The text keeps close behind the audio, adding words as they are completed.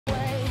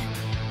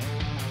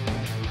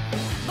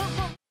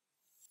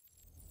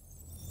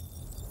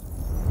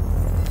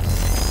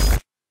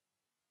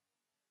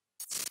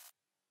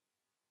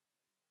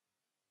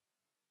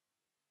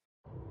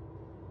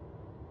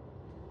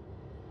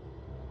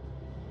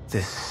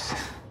This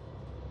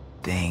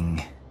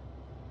thing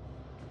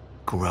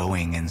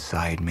growing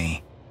inside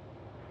me.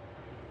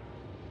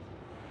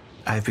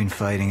 I've been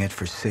fighting it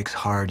for 6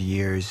 hard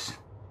years.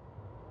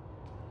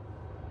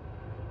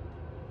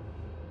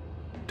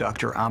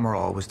 Dr.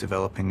 Amaral was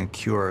developing a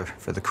cure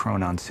for the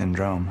Cronon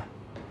syndrome.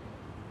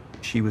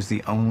 She was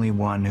the only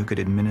one who could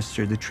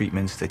administer the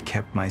treatments that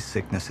kept my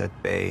sickness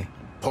at bay.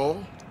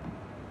 Paul?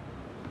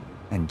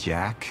 And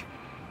Jack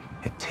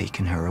had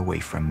taken her away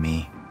from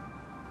me.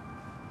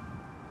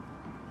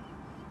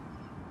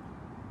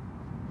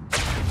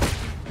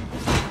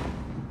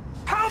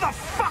 How the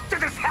fuck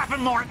did this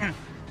happen, Morton?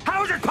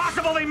 How is it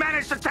possible they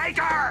managed to take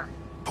her?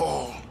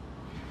 Paul,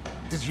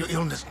 this is your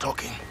illness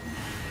talking.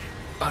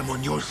 I'm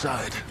on your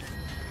side.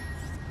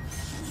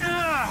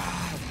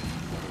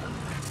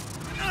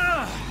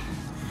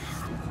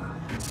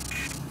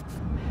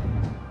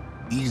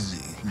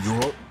 Easy,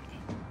 you're...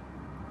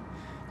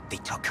 They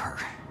took her.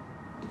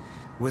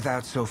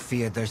 Without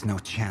Sofia, there's no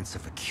chance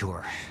of a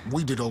cure.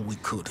 We did all we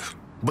could.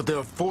 But there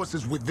are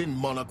forces within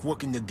Monarch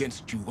working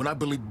against you, and I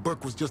believe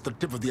Burke was just the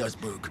tip of the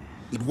iceberg.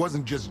 It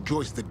wasn't just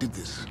Joyce that did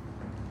this.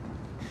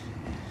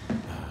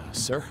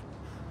 Sir?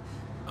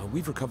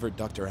 We've recovered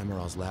Dr.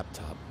 Amaral's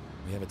laptop.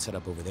 We have it set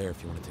up over there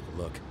if you want to take a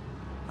look.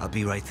 I'll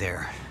be right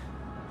there.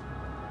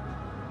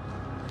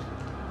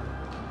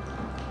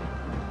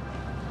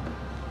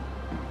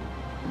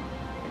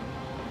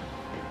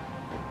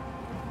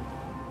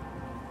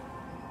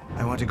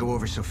 I want to go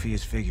over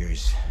Sofia's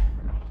figures.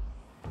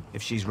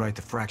 If she's right,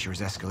 the fracture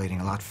is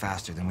escalating a lot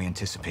faster than we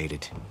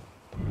anticipated.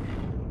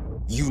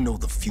 You know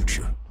the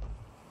future.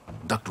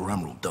 Dr.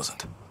 Amaral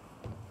doesn't.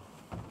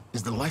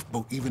 Is the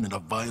lifeboat even in a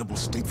viable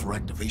state for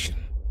activation?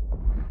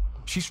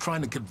 She's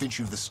trying to convince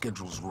you the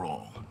schedule's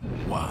wrong.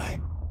 Why?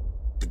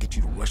 To get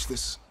you to rush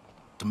this?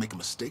 To make a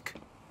mistake?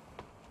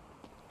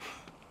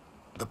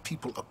 The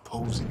people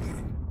opposing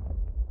you.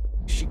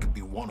 She could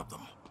be one of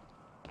them.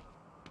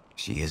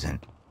 She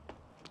isn't.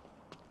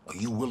 Are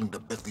you willing to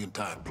bet the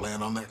entire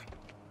plan on that?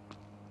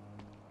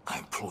 I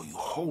implore you,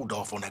 hold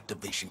off on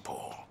activation,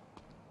 Paul.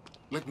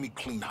 Let me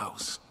clean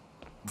house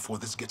before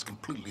this gets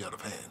completely out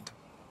of hand.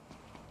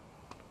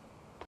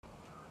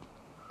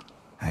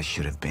 I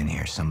should have been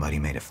here. Somebody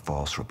made a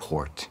false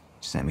report.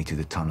 Sent me to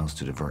the tunnels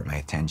to divert my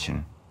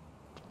attention.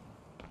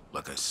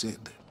 Like I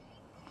said,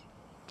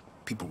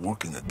 people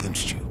working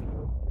against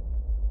you.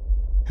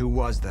 Who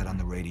was that on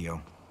the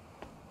radio?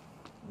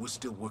 We're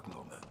still working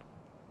on that.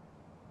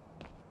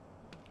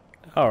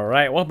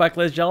 Alright, welcome back,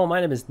 ladies and gentlemen.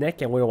 My name is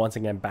Nick, and we're once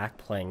again back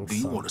playing Do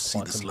you want to see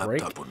this ThisQuantum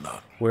Break. laptop or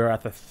not? We're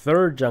at the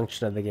third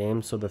junction of the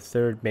game, so the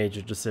third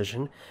major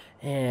decision.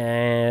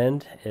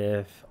 And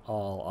if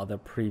all other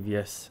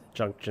previous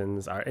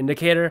junctions are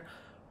indicator,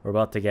 we're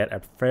about to get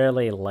a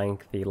fairly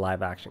lengthy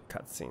live-action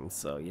cutscene.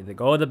 So either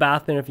go to the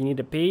bathroom if you need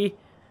to pee,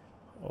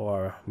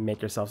 or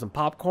make yourself some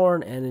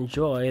popcorn and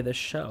enjoy the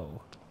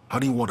show. How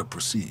do you want to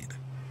proceed?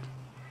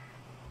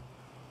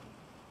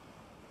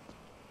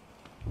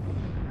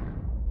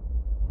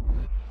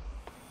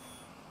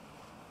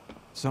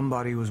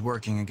 Somebody was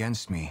working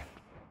against me.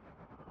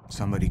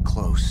 Somebody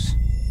close.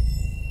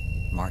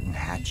 Martin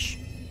Hatch.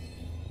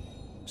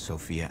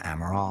 Sofia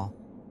Amaral.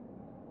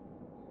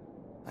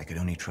 I could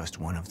only trust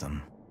one of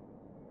them.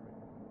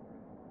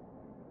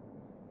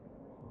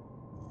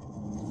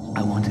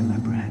 I want him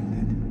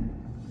apprehended.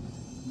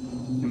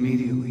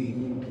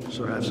 Immediately.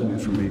 So I have some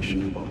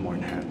information about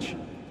Martin Hatch.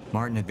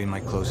 Martin had been my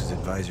closest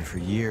advisor for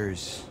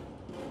years.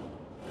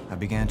 I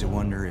began to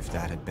wonder if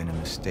that had been a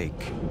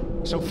mistake.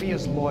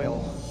 Sofia's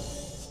loyal.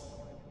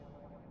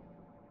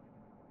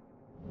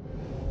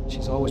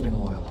 She's always been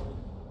loyal.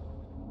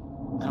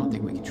 I don't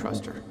think we can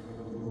trust her.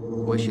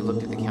 The way she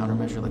looked at the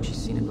countermeasure like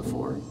she's seen it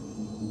before.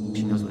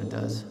 She knows what it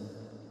does.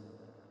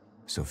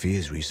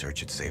 Sofia's research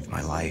had saved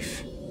my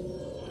life.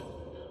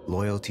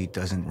 Loyalty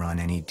doesn't run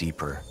any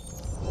deeper.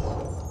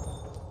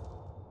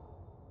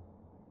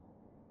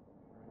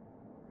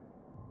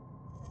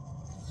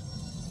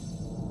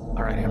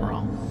 All right,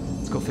 Amaral.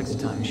 Let's go fix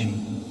the time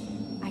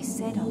machine. I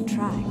said I'll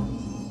try.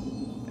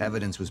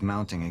 Evidence was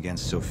mounting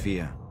against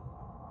Sofia.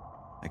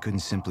 I couldn't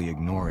simply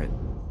ignore it,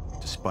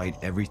 despite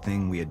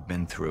everything we had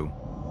been through.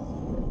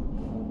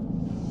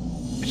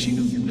 But she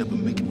knew you'd never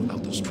make it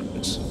without those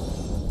treatments.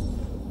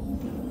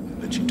 And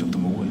then she took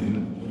them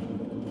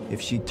away.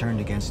 If she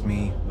turned against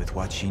me with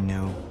what she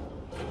knew,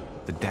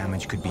 the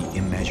damage could be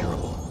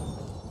immeasurable.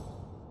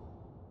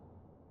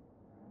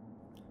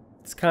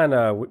 It's kind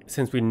of,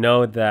 since we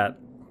know that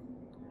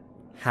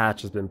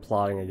Hatch has been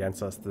plotting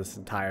against us this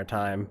entire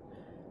time,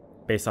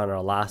 based on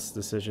our last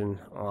decision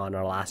on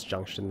our last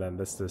junction, then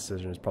this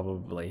decision is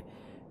probably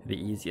the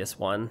easiest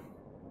one.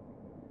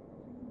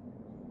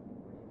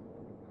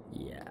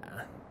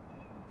 Yeah.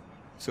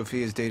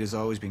 Sofia's data's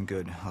always been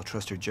good. I'll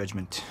trust her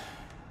judgment.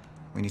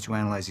 We need to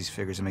analyze these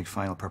figures and make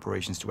final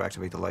preparations to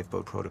activate the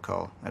lifeboat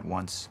protocol at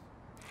once.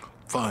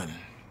 Fine.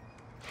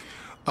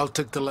 I'll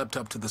take the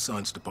laptop to the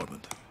science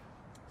department.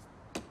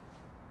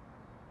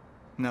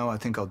 No, I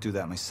think I'll do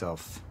that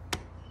myself.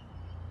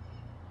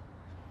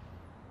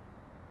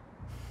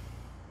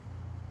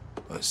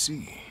 I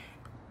see.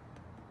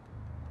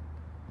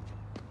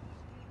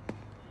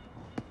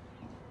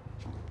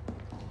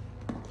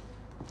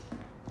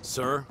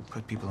 Sir?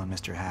 Put people on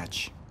Mr.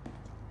 Hatch.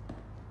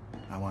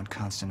 I want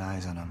constant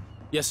eyes on him.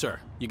 Yes, sir.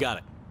 You got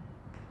it.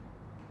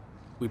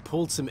 We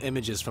pulled some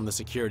images from the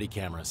security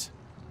cameras.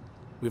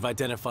 We've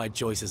identified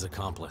Joyce's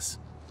accomplice.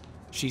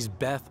 She's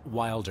Beth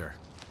Wilder,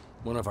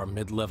 one of our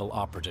mid-level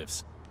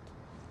operatives.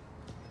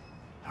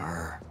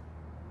 Her.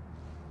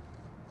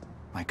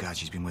 My God,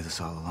 she's been with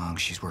us all along.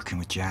 She's working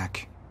with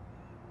Jack.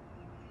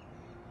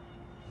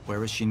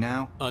 Where is she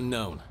now?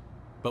 Unknown.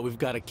 But we've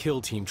got a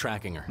kill team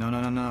tracking her.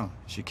 No.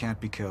 She can't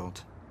be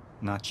killed.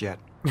 Not yet.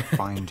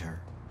 Find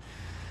her.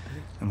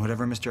 And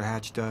whatever Mr.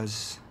 Hatch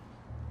does,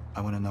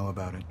 I want to know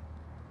about it.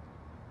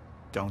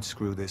 Don't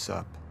screw this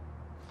up.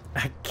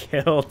 A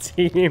kill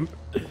team.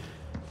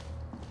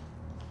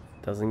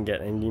 Doesn't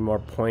get any more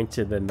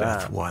pointed than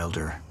Beth that.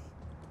 Wilder.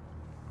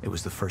 It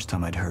was the first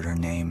time I'd heard her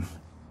name,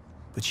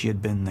 but she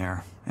had been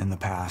there in the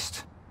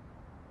past.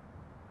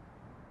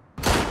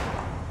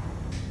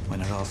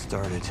 When it all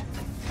started.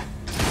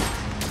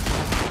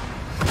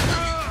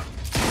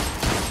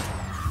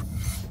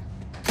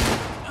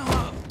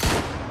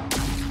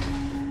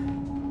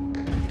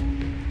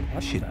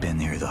 She'd been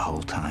here the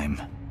whole time,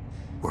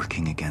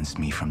 working against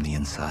me from the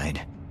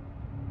inside.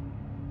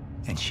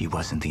 And she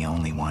wasn't the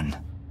only one.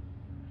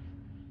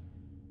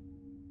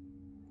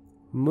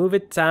 Move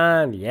it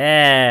on.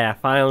 Yeah,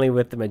 finally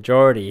with the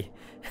majority.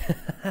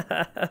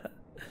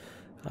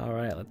 All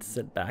right, let's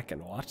sit back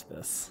and watch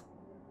this.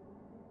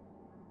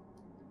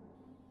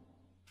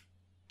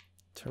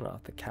 Turn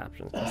off the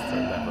captions because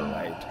they're never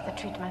right. The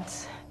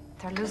treatments,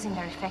 they're losing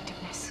their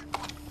effectiveness.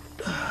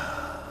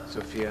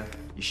 Sofia,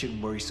 you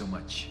shouldn't worry so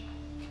much.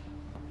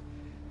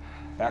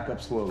 Back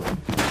up slowly.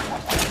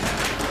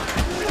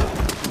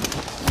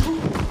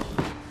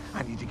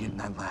 I need to get in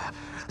that lab.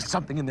 There's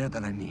something in there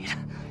that I need.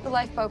 The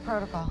lifeboat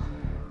protocol.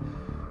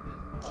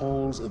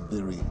 Paul's a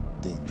very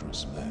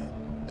dangerous man,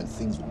 and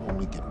things will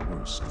only get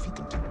worse if he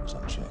continues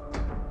unchecked.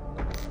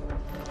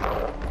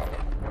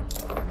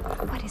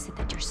 What is it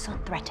that you're so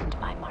threatened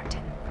by,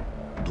 Martin?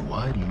 Do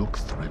I look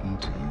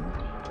threatened to you?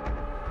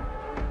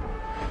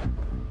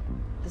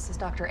 This is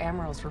Dr.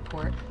 Amaral's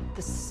report.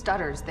 The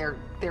stutters, they're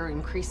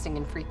increasing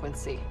in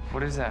frequency.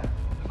 What is that?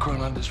 A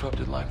current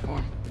undisrupted life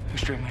form.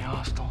 Extremely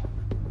hostile.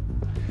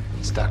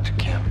 It's Dr.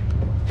 Kim.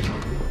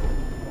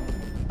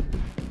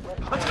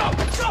 Let's go!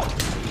 Let's go!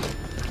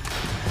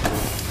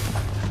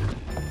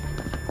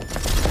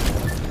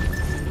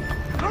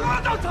 No,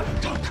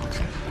 don't!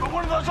 Put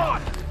one of those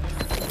on!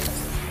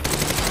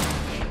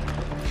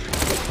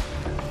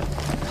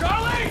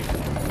 Charlie!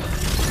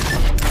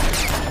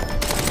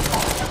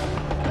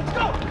 Let's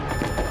go!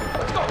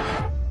 Let's go!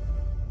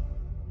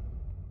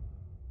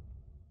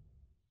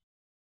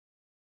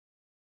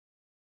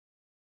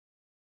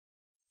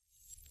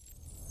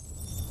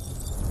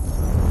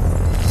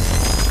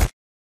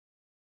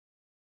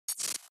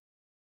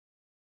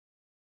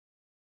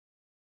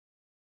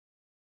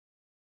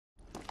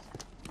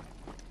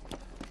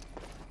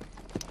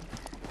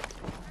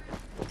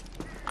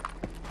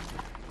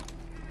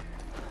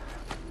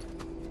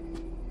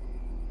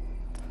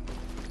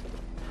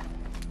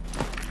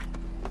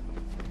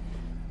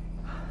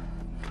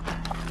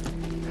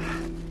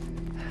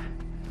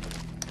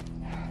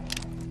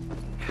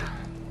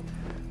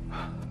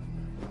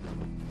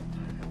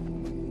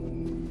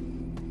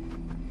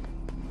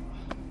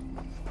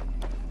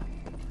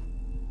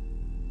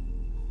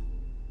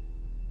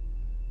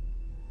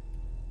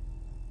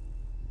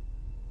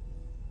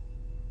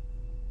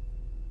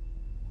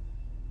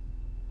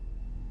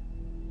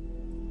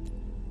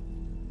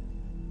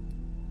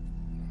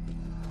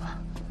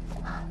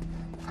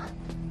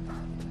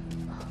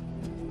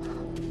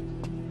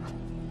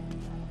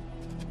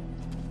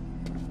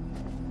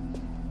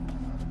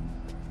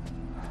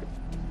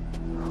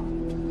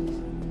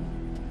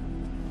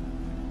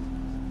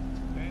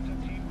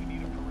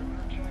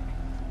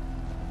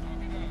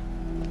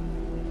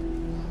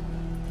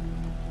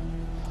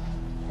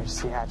 Here's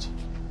the hatch.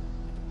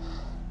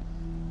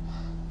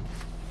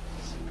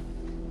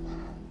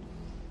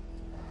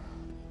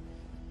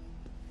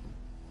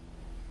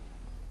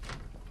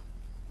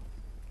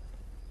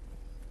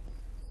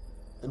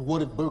 And what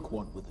did Burke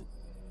want with it?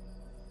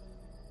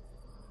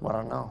 Well, I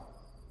don't know.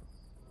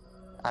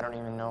 I don't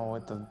even know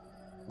what the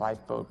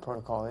lifeboat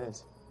protocol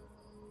is.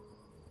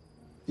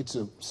 It's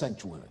a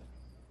sanctuary,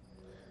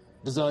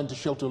 designed to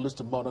shelter a list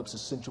of Monarch's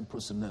essential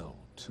personnel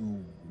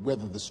to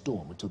weather the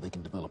storm until they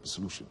can develop a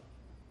solution.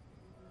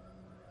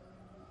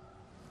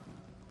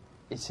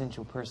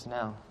 Essential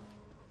personnel.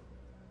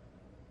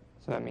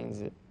 So that means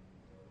that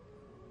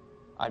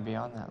I'd be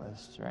on that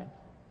list, right?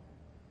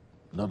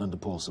 Not under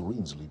Paul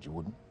Serene's lead, you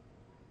wouldn't.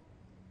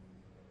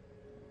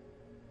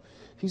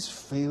 He's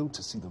failed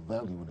to see the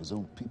value in his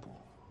own people,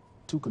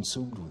 too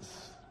consumed with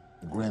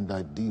grand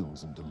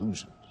ideals and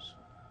delusions.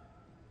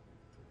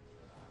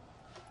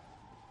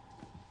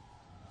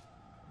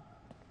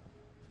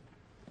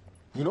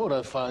 You know what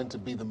I find to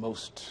be the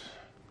most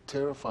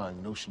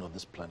terrifying notion on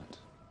this planet?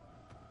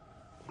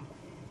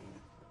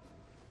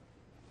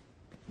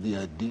 The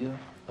idea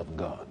of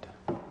God.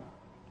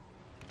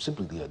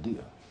 Simply the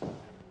idea.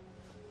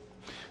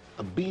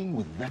 A being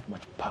with that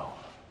much power.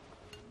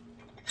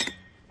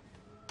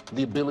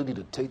 The ability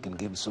to take and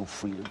give so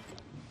freely.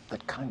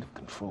 That kind of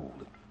control.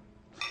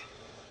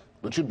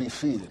 But should be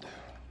feared,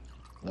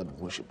 not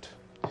worshipped.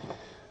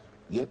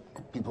 Yet,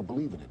 people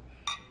believe in it.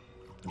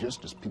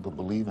 Just as people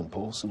believe in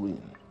Paul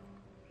Serene.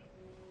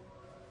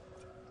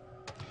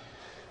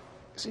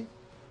 See,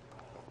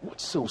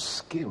 what's so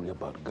scary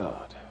about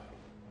God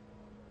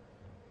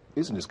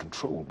isn't his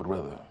control, but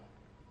rather,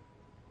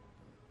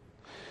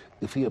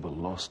 if he ever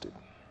lost it.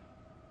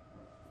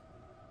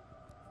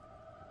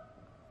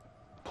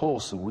 Paul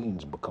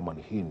Serene's become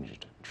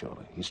unhinged,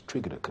 Charlie. He's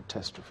triggered a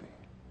catastrophe.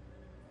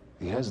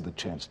 He has the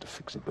chance to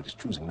fix it, but he's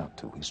choosing not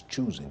to. He's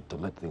choosing to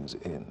let things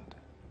end.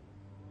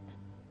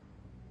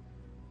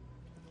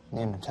 The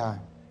end of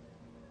time.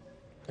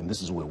 And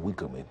this is where we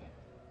come in.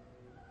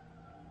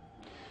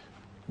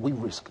 We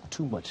risk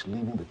too much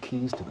leaving the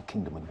keys to the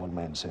kingdom in one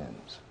man's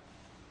hands.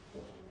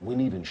 We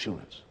need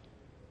insurance.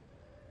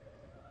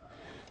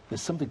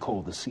 There's something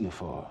called the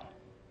CFR.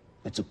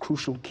 It's a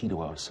crucial key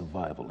to our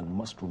survival and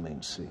must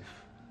remain safe.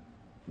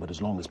 But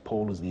as long as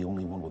Paul is the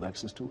only one with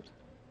access to it,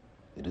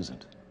 it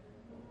isn't.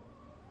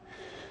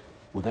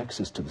 With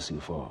access to the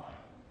CFR,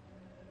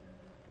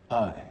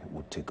 I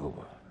would take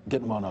over,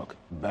 get Monarch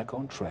back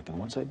on track, and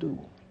once I do,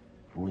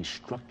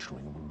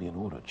 restructuring would be in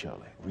order,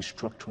 Charlie.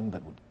 Restructuring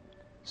that would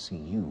see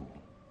you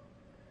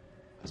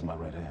as my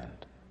right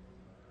hand.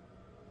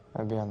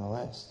 I'd be on the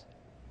list.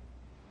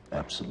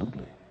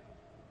 Absolutely.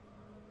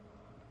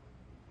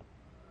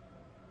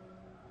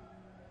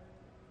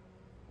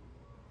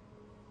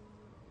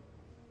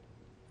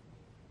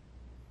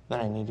 Then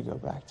I need to go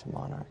back to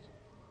Monarch.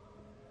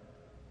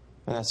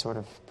 And that sort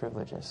of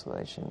privilege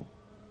escalation,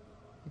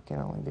 it can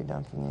only be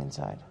done from the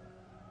inside.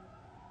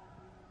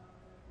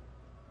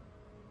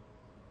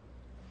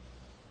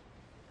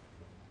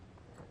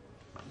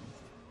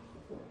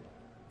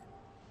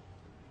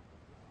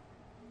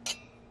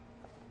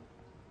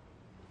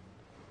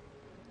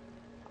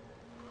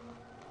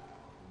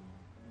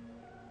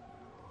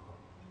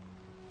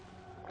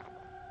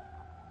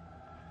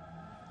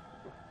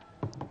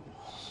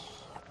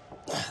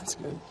 That's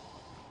good.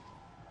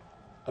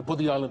 I put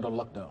the island on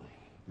lockdown,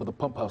 but the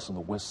pump house on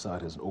the west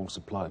side has an old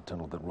supply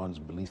tunnel that runs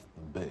beneath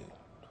the bay.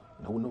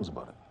 No one knows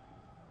about it.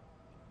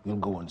 You'll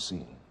go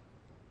unseen.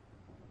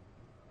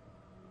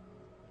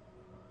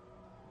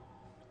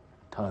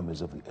 Time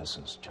is of the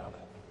essence, Charlie.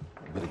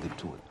 You better get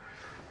to it.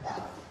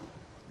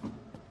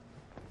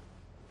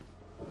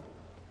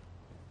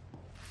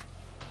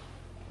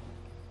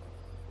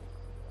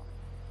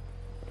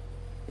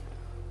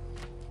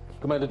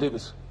 Commander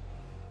Davis.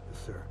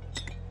 Yes, sir.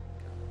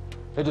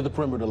 Head to the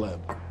perimeter lab.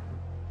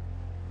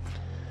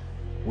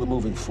 We're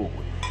moving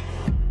forward.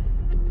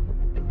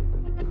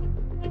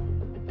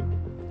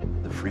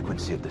 The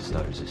frequency of the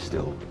stutters is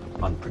still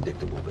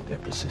unpredictable, but they're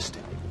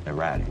persistent.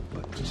 Erratic,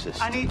 but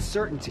persistent. I need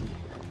certainty.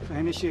 If I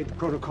initiate the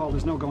protocol,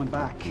 there's no going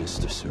back.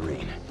 Mr.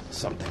 Serene,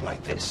 something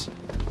like this.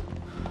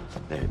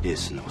 There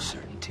is no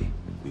certainty.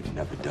 We've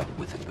never dealt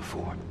with it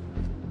before.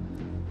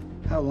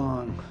 How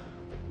long?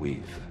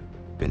 We've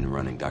been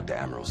running Dr.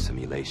 Amaral's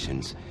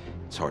simulations.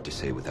 It's hard to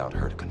say without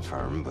her to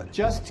confirm, but...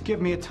 Just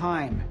give me a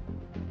time.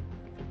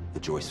 The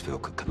Joyce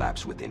field could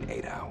collapse within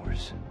 8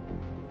 hours.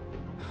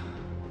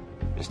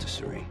 Mr.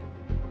 Serene,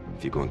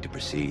 if you're going to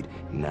proceed,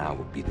 now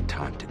would be the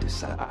time to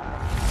decide.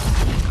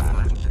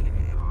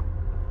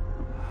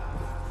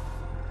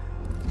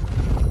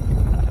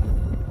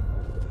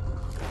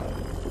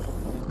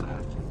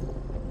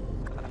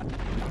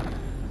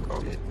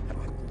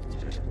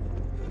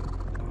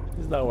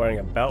 He's not wearing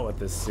a belt with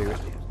this suit.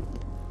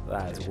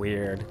 That's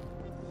weird.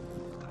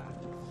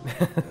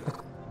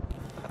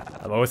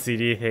 I'm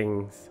OCD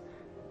things.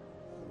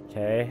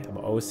 Okay, I'm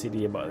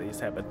OCD about these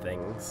type of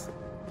things.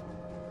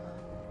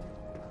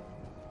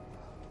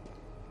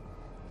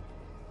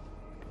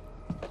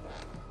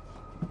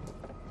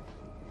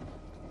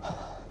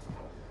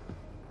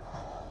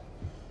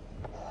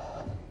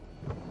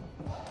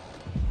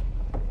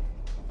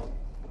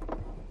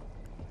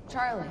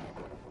 Charlie.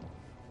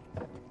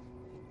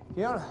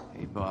 Fiona.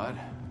 Hey, bud.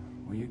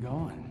 Where you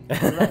going?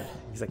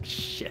 He's like,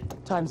 shit.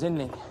 Time's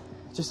ending,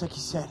 just like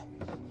you said.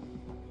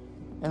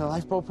 And the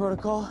lifeboat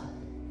protocol?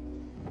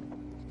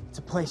 It's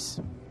a place.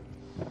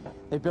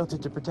 They built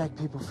it to protect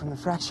people from the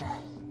fracture.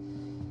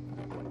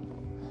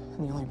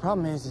 And the only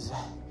problem is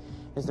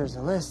there's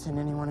a list, and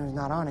anyone who's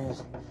not on it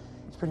is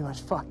pretty much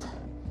fucked.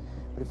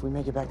 But if we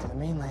make it back to the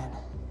mainland,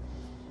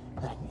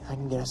 I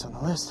can get us on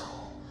the list.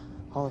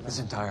 All of this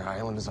entire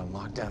island is on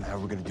lockdown. How are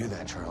we gonna do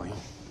that, Charlie?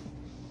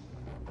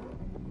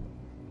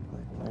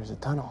 There's a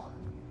tunnel.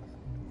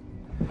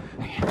 All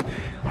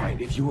right,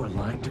 if you are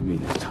lying to me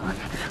this time,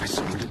 I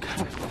swear to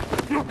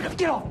God.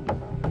 Get off!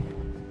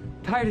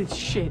 Tired of this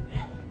shit.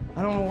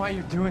 I don't know why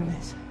you're doing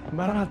this,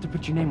 but I don't have to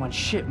put your name on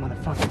shit,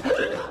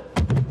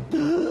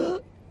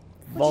 motherfucker.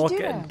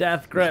 Vulcan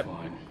death grip.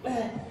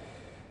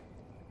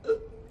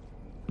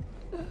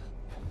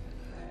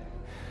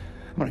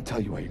 I'm gonna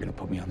tell you why you're gonna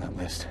put me on that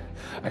list.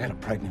 I got a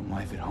pregnant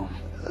wife at home,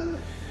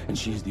 and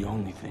she's the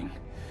only thing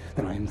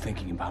that I am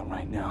thinking about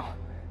right now.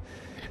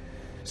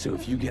 So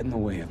if you get in the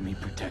way of me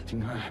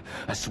protecting her,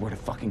 I swear to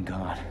fucking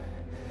God,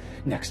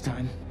 next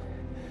time,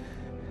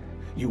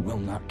 you will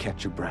not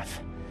catch your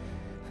breath.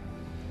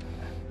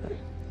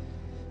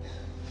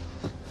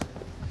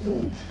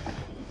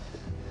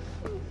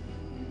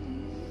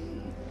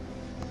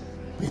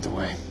 Lead the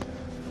way.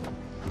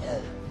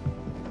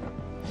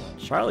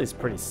 Charlie's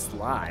pretty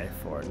sly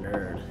for a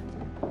nerd.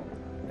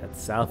 That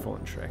cell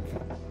phone trick.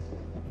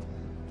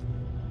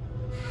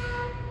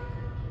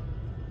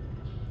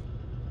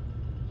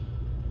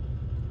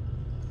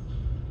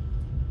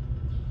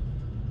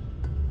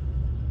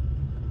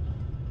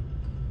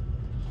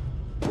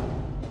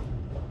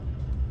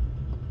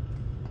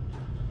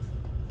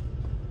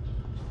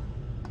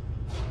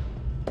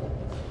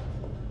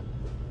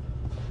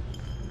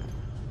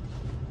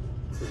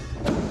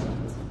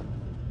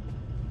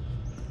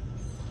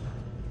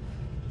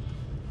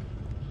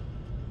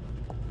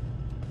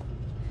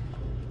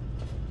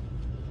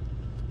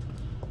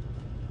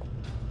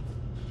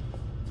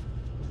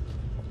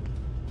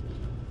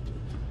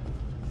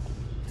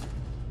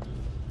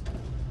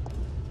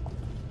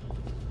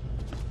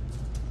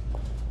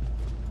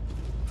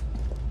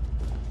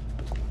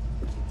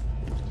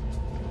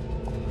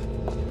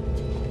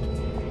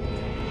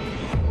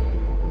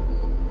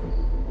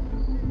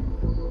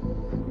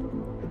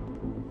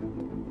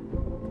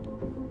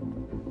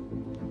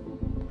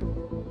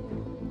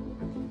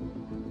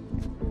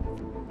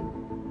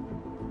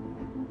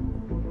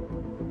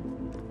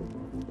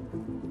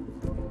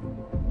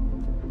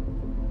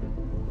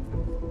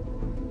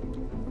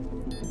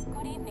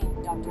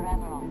 Dr.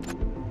 Amaral.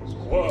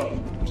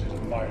 Squirmed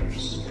in my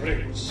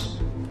straits.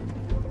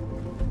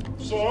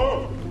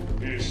 So,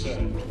 he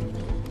said,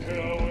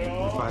 here we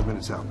are. 5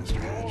 minutes out, Mr.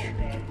 Hatch.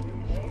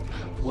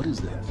 What is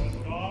that?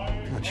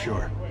 Not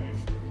sure.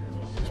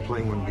 It was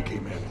playing when we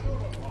came in.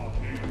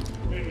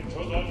 Into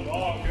the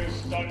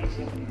darkest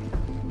dungeon.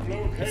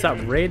 It's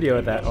that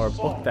radio that, or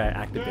book that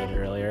I activated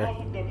earlier.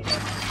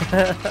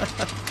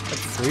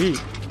 That's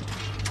sweet.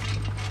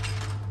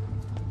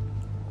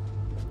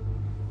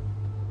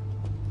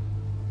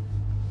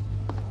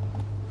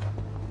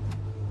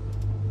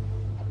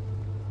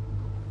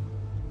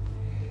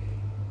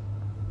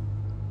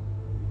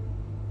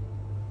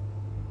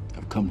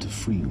 I've come to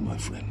free you, my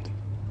friend.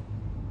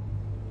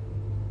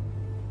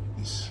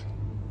 This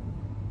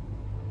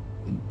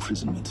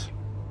imprisonment,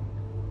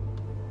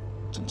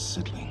 it's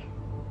unsettling.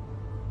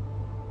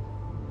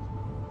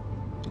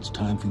 It's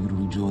time for you to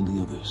rejoin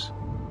the others,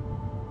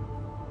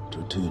 to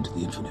return to the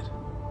infinite.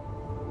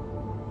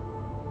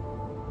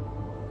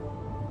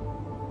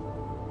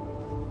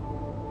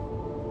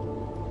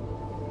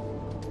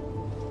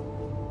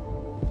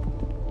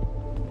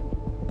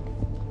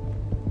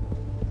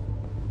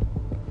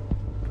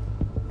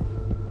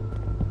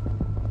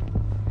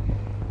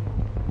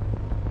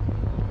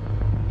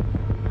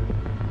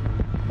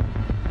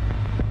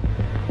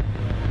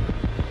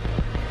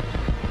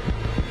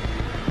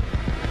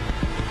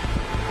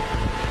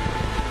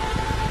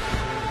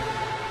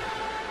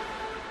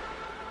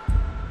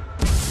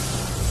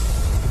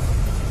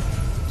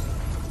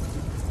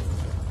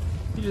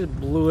 He just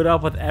blew it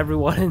up with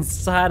everyone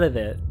inside of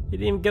it. He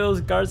didn't even give those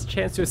guards a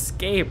chance to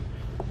escape.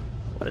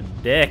 What a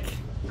dick.